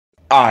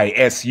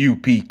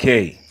ISUPK. We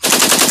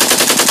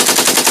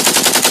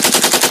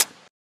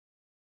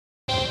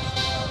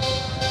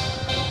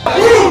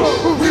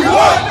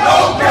want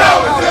no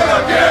cowards in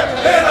our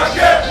camp, in our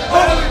camp.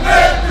 Only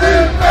men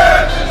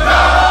prepare to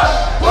die.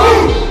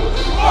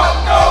 We want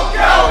no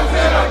cowards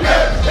in our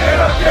camp, in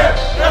our camp.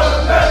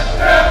 Never let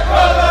their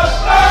brothers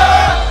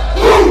die.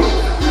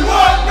 We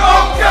want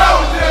no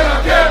cowards in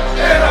our camp,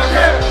 in our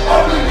camp.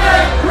 Only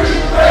men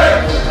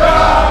prepare to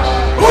die.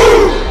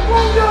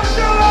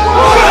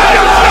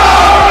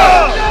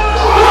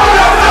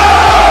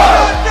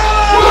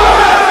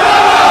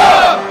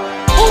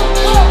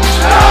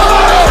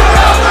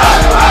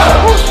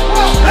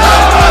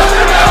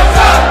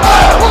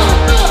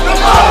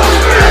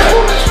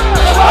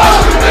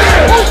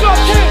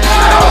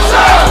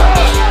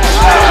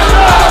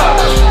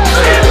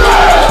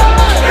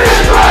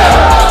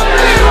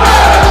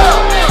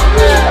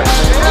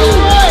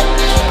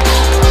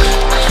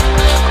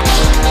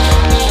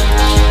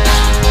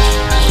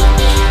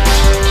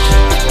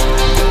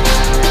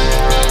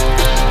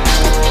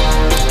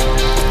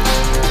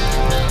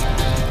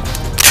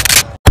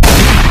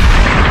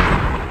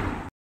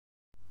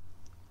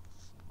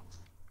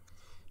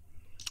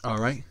 All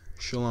right,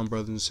 shalom,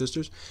 brothers and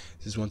sisters.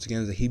 This is once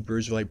again the Hebrew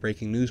Israelite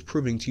breaking news,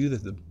 proving to you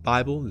that the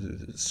Bible,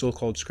 the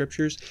so-called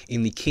scriptures,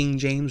 in the King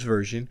James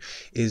Version,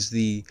 is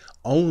the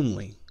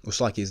only,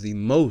 is the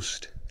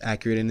most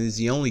accurate and is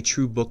the only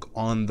true book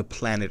on the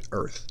planet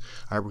Earth.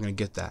 All right, we're going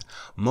to get that.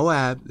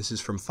 Moab, this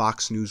is from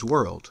Fox News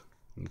World.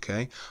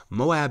 Okay,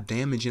 Moab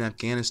damage in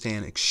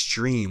Afghanistan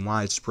extreme,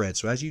 widespread.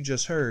 So as you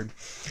just heard,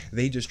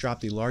 they just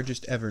dropped the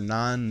largest ever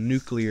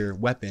non-nuclear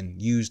weapon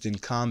used in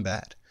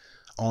combat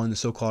on the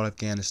so-called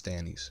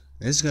Afghanistanis.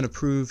 And this is going to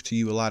prove to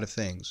you a lot of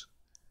things.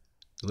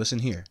 Listen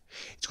here.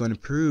 It's going to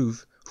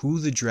prove who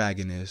the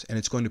dragon is, and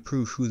it's going to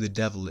prove who the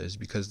devil is,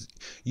 because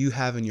you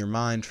have in your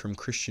mind from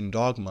Christian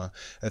dogma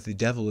that the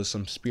devil is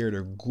some spirit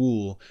or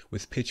ghoul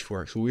with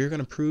pitchforks. What we're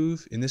going to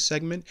prove in this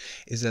segment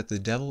is that the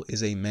devil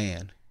is a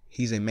man.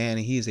 He's a man,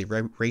 and he is a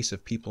race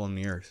of people on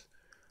the earth.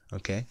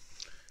 Okay?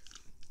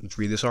 Let's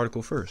read this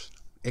article first.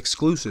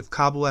 Exclusive,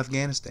 Kabul,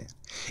 Afghanistan.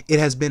 It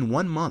has been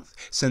 1 month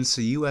since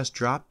the U.S.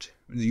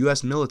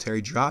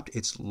 military dropped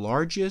its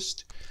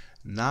largest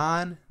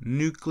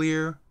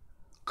non-nuclear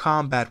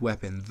combat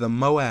weapon, the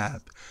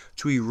Moab,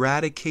 to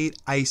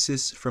eradicate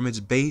ISIS from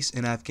its base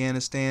in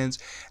Afghanistan's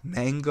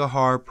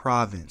Nangarhar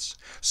province.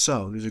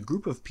 So, there's a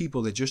group of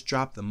people that just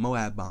dropped the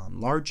Moab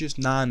bomb, largest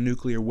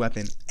non-nuclear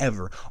weapon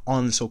ever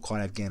on the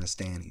so-called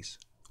Afghanistanis.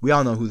 We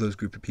all know who those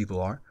group of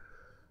people are.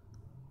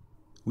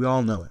 We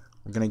all know it.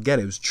 We're going to get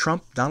it. It was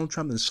Donald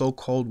Trump and the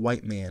so-called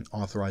white man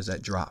authorized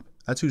that drop.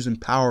 That's who's in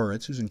power.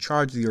 That's who's in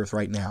charge of the earth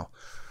right now.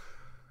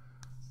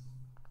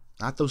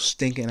 Not those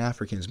stinking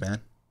Africans,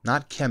 man.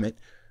 Not Kemet.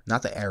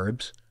 Not the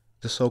Arabs.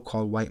 The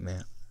so-called white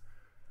man.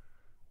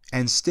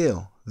 And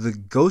still, the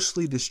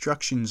ghostly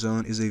destruction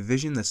zone is a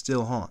vision that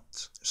still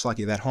haunts. It's like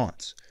that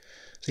haunts.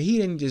 So he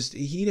wouldn't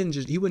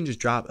just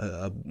drop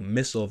a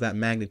missile of that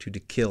magnitude to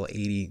kill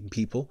 80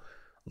 people.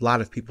 A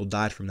lot of people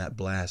died from that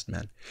blast,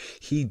 man.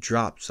 He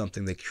dropped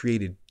something that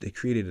created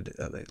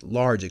a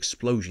large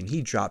explosion.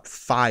 He drops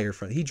fire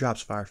from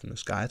the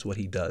sky. That's what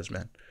he does,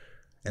 man.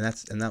 And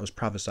that was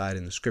prophesied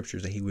in the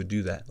scriptures that he would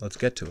do that. Let's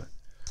get to it.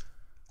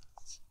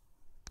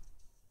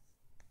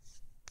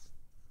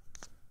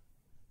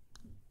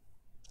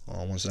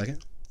 Hold on 1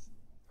 second.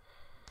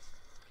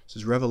 This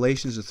is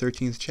Revelations, the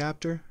 13th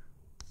chapter.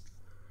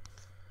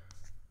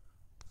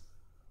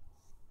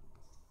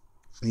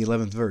 The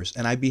 11th verse.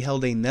 And I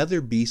beheld another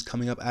beast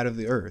coming up out of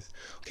the earth.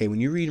 Okay, when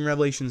you read in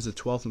Revelations, the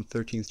 12th and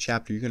 13th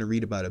chapter, you're going to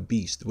read about a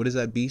beast. What is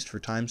that beast, for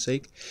time's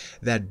sake?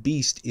 That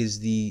beast is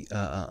the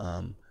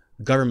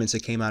governments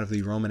that came out of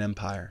the Roman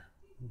Empire.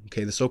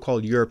 Okay, the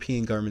so-called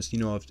European governments you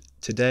know of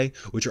today,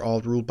 which are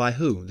all ruled by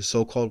who? The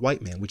so-called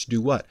white man, which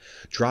do what?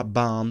 Drop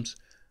bombs,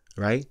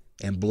 right?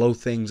 And blow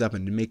things up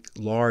and to make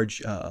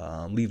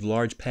leave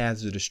large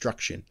paths of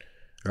destruction,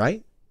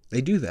 right?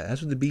 They do that.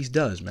 That's what the beast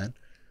does, man.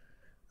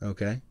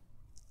 Okay.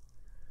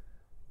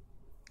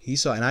 He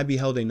saw, and I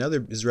beheld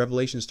another, is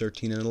Revelations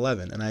 13 and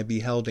 11, and I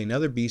beheld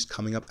another beast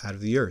coming up out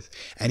of the earth,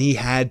 and he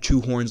had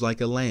 2 horns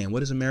like a lamb. What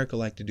does America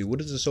like to do? What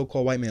does the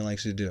so-called white man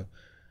likes to do?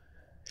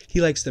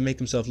 He likes to make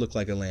himself look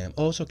like a lamb.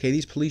 Oh, it's okay.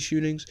 These police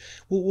shootings,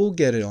 we'll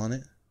get it on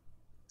it.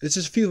 It's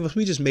just a few of us.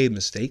 We just made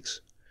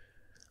mistakes.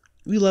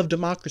 We love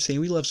democracy,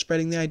 and we love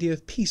spreading the idea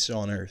of peace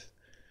on earth.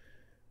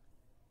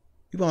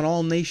 We want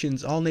all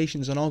nations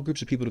and all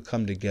groups of people to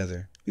come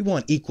together. We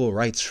want equal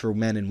rights for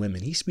men and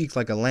women. He speaks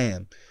like a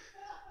lamb.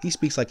 He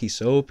speaks like he's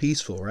so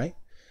peaceful, right?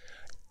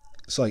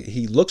 So like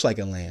he looks like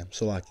a lamb,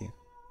 Salakia.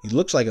 He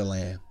looks like a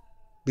lamb,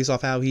 based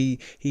off how he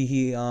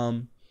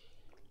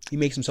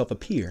makes himself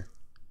appear.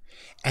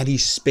 And he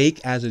spake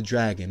as a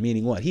dragon,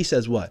 meaning what? He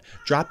says what?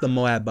 Drop the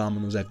Moab bomb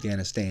on those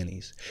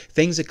Afghanistanis.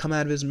 Things that come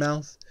out of his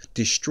mouth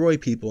destroy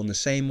people in the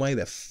same way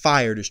that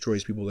fire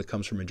destroys people that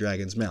comes from a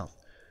dragon's mouth.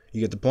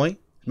 You get the point?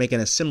 Making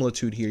a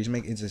similitude here.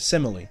 It's a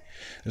simile.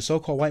 The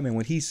so-called white man,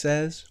 what he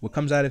says, what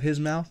comes out of his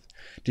mouth,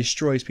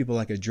 destroys people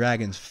like a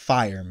dragon's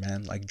fire,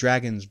 man, like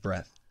dragon's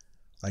breath,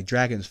 like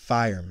dragon's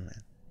fire,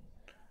 man.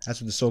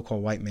 That's what the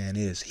so-called white man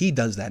is. He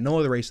does that. No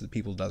other race of the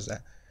people does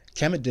that.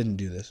 Kemet didn't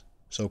do this,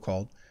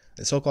 so-called.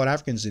 The so-called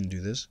Africans didn't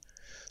do this.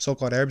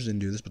 So-called Arabs didn't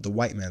do this, but the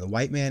white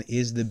man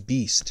is the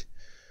beast.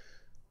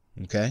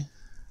 Okay?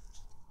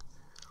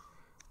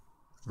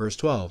 Verse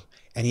 12.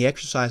 And he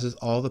exercises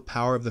all the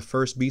power of the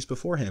first beast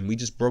before him. We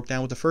just broke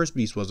down what the first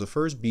beast was. The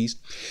first beast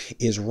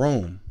is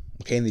Rome.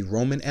 Okay, in the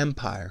Roman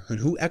Empire. And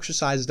who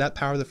exercises that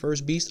power of the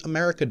first beast?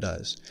 America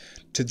does.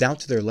 Down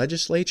to their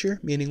legislature,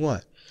 meaning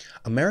what?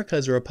 America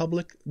is a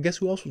republic. Guess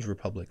who else was a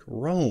republic?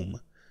 Rome.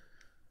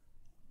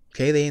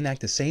 Okay, they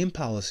enact the same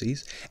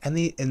policies,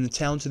 and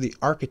down to the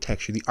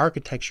architecture. The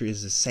architecture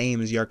is the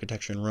same as the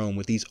architecture in Rome,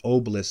 with these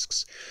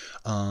obelisks,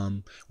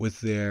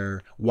 with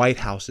their White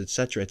House,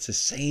 etc. It's the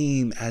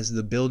same as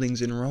the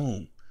buildings in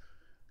Rome.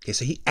 Okay,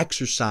 so he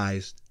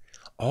exercised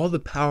all the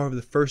power of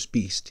the first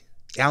beast,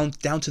 down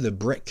to the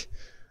brick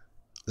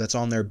that's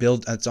on their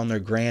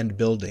grand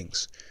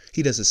buildings.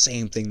 He does the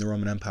same thing the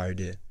Roman Empire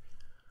did.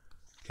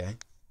 Okay,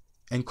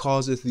 and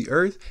causeth the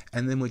earth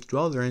and them which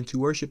dwell therein to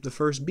worship the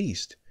first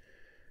beast.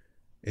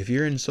 If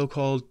you're in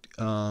so-called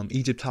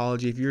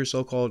Egyptology, if you're a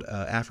so-called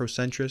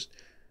Afrocentrist,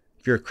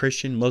 if you're a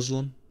Christian,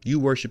 Muslim, you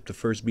worship the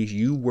first beast.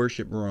 You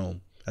worship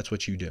Rome. That's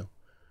what you do.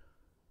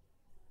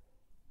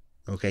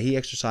 Okay, he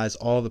exercised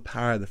all the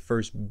power of the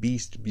first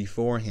beast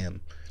before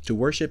him. To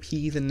worship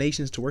heathen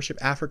nations, to worship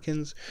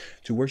Africans,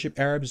 to worship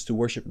Arabs, to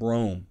worship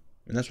Rome.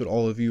 And that's what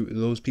all of you,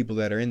 those people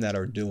that are in that,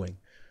 are doing.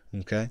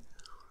 Okay?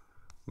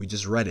 We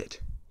just read it.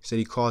 He said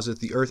he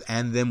causeth the earth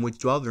and them which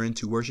dwell therein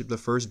to worship the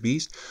first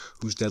beast,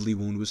 whose deadly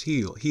wound was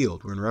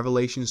healed. We're in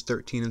Revelations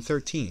 13 and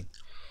 13.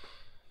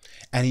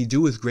 And he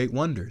doeth great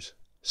wonders,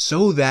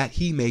 so that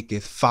he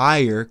maketh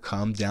fire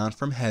come down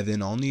from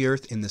heaven on the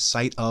earth in the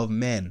sight of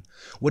men.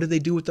 What did they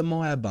do with the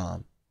Moab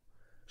bomb?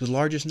 The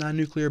largest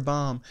non-nuclear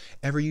bomb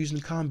ever used in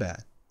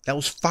combat. That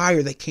was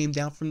fire that came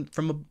down from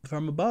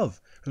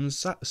above, from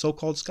the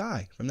so-called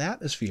sky, from the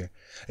atmosphere.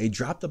 They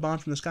dropped the bomb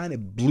from the sky and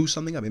it blew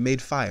something up. It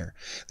made fire.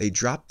 They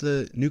dropped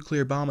the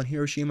nuclear bomb on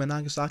Hiroshima and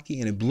Nagasaki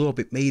and it blew up.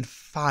 It made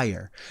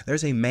fire.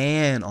 There's a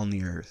man on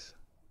the earth,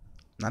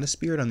 not a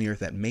spirit on the earth,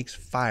 that makes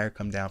fire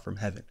come down from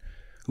heaven.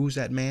 Who's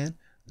that man?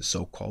 The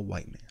so-called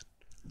white man.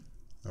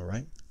 All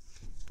right?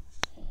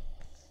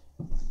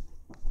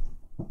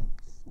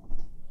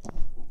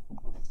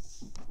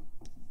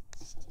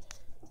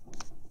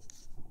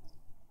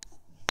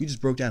 We just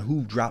broke down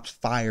who drops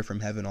fire from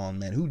heaven on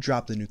men. Who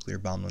dropped the nuclear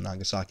bomb on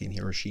Nagasaki and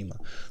Hiroshima?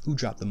 Who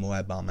dropped the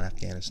Moab bomb in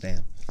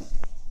Afghanistan?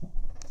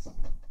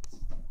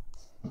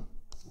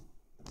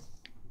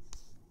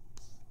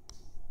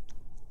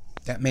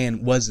 That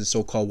man was the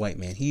so-called white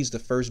man. He's the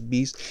first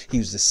beast. He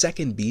was the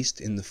second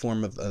beast in the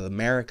form of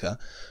America.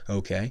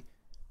 Okay.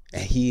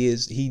 And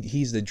he's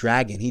the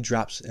dragon. He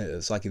drops,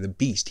 it's like the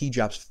beast. He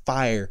drops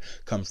fire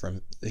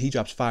from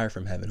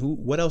heaven.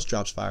 What else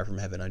drops fire from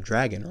heaven? A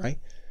dragon, right?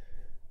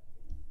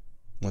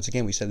 Once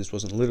again, we said this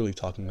wasn't literally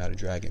talking about a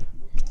dragon.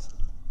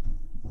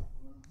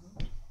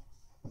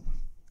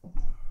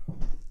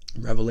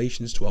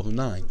 Revelations 12 and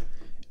 9.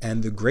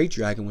 And the great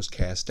dragon was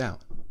cast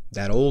out,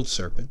 that old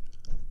serpent,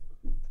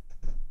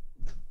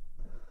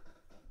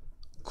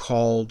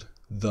 called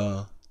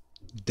the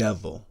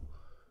devil.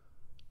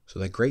 So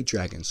that great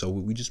dragon. So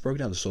we just broke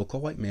down the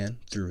so-called white man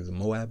through the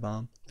Moab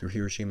bomb, through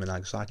Hiroshima and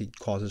Nagasaki,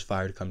 causes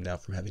fire to come down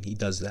from heaven. He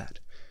does that.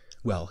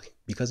 Well,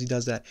 because he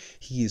does that,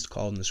 he is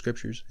called in the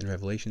scriptures and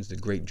Revelations the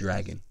great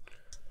dragon.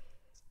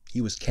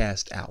 He was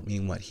cast out.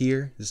 Meaning what?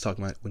 Here, this is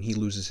talking about when he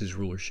loses his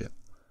rulership.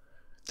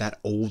 That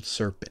old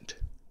serpent.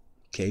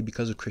 Okay,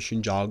 because of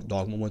Christian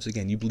dogma, once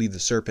again, you believe the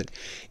serpent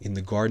in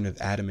the Garden of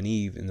Adam and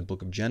Eve in the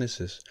book of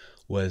Genesis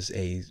was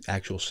a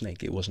actual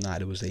snake. It was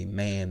not. It was a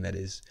man it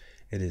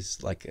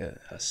is like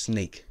a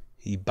snake.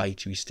 He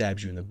bites you, he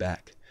stabs you in the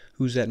back.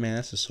 Who's that man?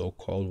 That's the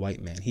so-called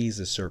white man. He's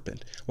the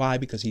serpent. Why?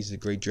 Because he's the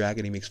great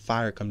dragon. He makes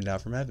fire come down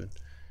from heaven.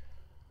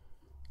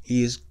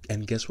 He is,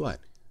 and guess what?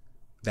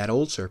 That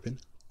old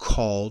serpent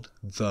called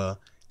the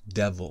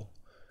devil.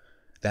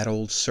 That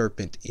old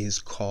serpent is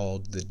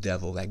called the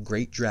devil. That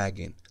great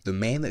dragon. The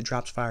man that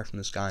drops fire from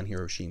the sky in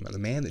Hiroshima. The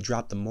man that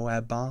dropped the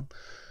Moab bomb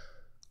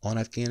on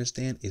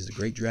Afghanistan is the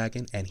great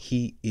dragon, and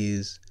he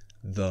is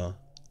the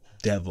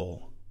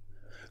devil.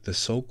 The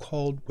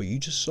so-called, what you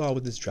just saw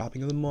with this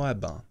dropping of the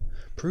Moab bomb,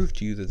 prove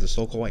to you that the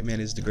so-called white man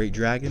is the great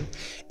dragon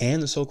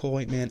and the so-called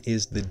white man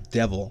is the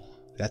devil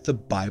that the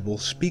Bible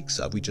speaks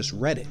of. We just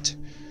read it.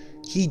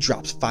 He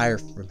drops fire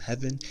from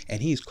heaven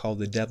and he's called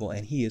the devil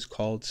and he is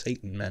called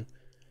Satan, man.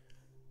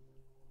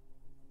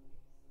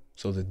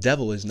 So the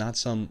devil is not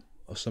some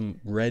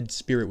red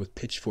spirit with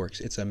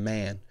pitchforks. It's a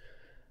man.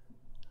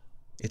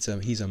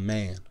 He's a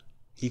man.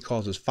 He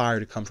causes fire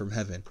to come from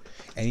heaven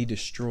and he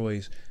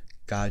destroys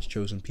God's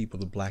chosen people,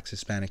 the blacks,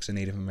 Hispanics, and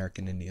Native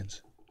American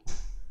Indians.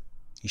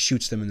 He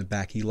shoots them in the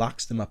back. He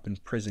locks them up in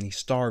prison. He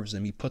starves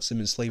them. He puts them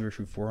in slavery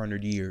for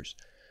 400 years.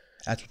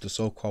 That's what the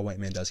so-called white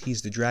man does.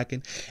 He's the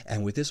dragon.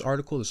 And with this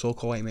article, the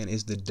so-called white man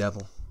is the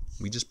devil.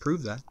 We just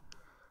proved that,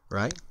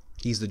 right?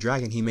 He's the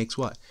dragon. He makes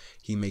what?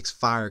 He makes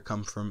fire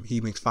come from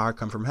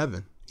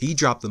heaven. He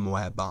dropped the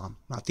Moab bomb,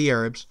 not the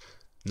Arabs,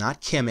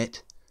 not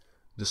Kemet.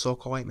 The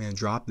so-called white man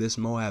dropped this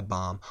Moab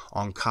bomb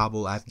on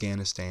Kabul,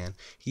 Afghanistan.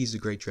 He's the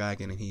great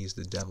dragon and he's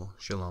the devil.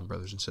 Shalom,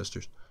 brothers and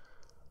sisters.